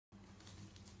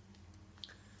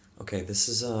Okay, this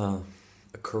is a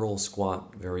curl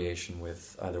squat variation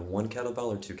with either one kettlebell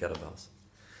or two kettlebells.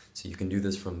 So you can do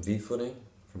this from V footing,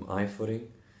 from I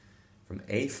footing, from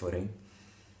A footing,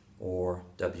 or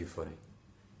W footing.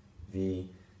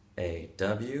 V, A,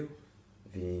 W,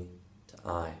 V to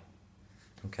I.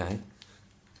 Okay?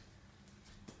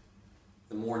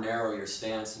 The more narrow your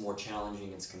stance, the more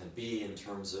challenging it's going to be in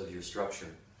terms of your structure.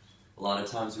 A lot of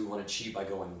times we want to cheat by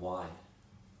going wide.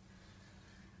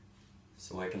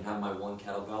 So I can have my one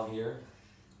kettlebell here.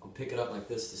 I'll pick it up like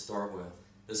this to start with.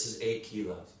 This is 8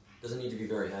 kilos. Doesn't need to be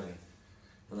very heavy.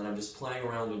 And then I'm just playing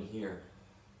around in here.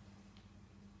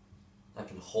 I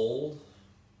can hold.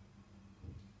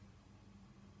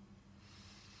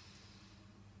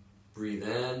 Breathe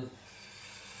in.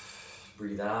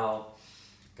 Breathe out.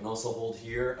 I can also hold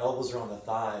here. Elbows are on the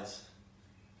thighs.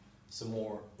 Some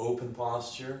more open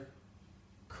posture.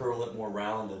 Curl it more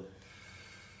rounded.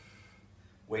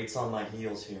 Weights on my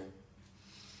heels here.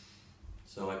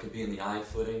 So I could be in the I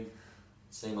footing,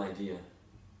 same idea.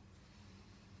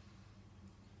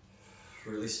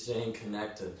 Really staying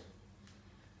connected.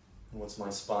 What's my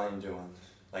spine doing?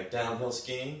 Like downhill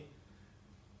skiing?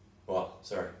 Well,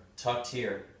 sorry, tucked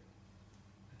here.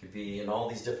 I could be in all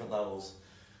these different levels,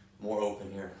 more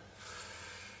open here.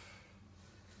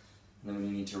 And then when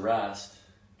you need to rest,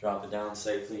 drop it down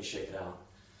safely and shake it out.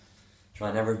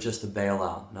 Try never just to bail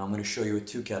out. Now I'm going to show you with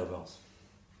two kettlebells.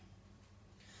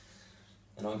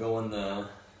 And I'll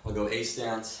go A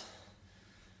stance,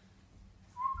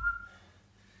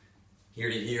 here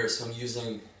to here, so I'm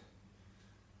using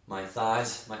my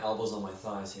thighs, my elbows on my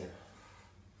thighs here.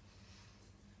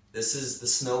 This is the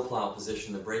snowplow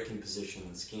position, the braking position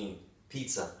in skiing.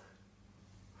 Pizza.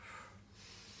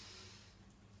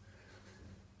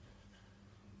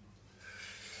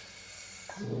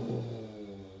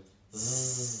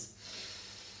 Zzz.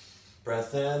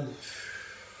 Breath in,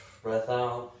 breath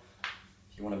out.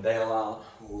 If you want to bail out,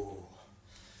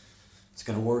 it's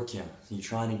going to work you. You're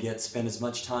trying to spend as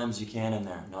much time as you can in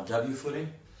there. Now W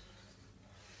footing.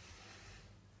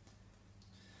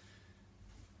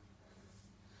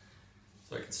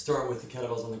 So I can start with the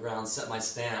kettlebells on the ground, set my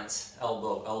stance,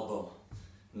 elbow, elbow,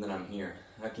 and then I'm here.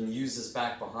 I can use this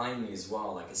back behind me as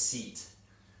well, like a seat,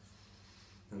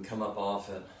 and come up off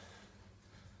it.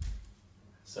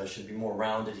 So I should be more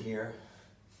rounded here.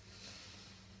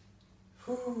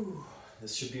 Whew.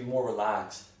 This should be more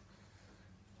relaxed.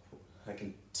 I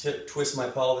can twist my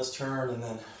pelvis, turn, and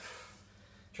then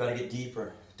try to get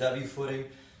deeper. W footing,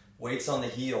 weights on the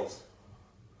heels.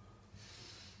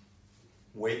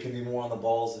 Weight can be more on the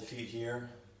balls of the feet here.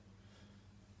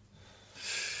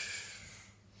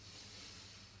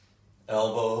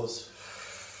 Elbows.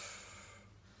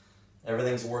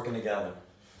 Everything's working together.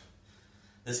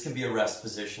 This can be a rest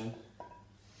position,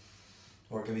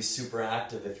 or it can be super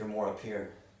active if you're more up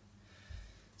here.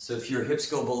 So if your hips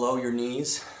go below your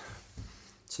knees,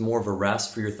 it's more of a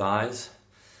rest for your thighs.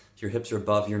 If your hips are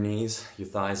above your knees, your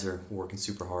thighs are working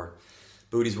super hard.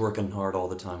 Booty's working hard all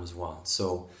the time as well.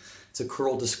 So it's a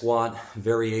curl to squat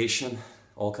variation,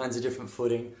 all kinds of different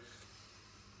footing.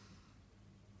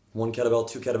 One kettlebell,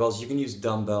 two kettlebells. You can use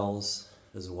dumbbells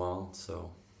as well, so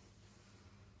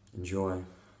enjoy.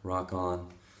 Rock on.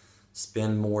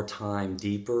 Spend more time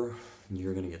deeper, and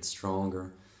you're going to get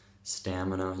stronger.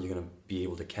 Stamina, you're going to be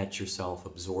able to catch yourself,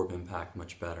 absorb impact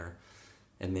much better,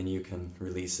 and then you can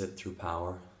release it through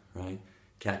power, right?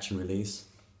 Catch and release.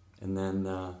 And then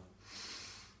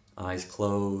eyes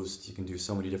closed, you can do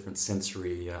so many different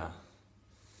sensory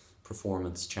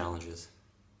performance challenges.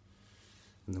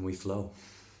 And then we flow.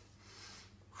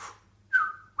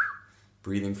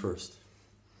 Breathing first.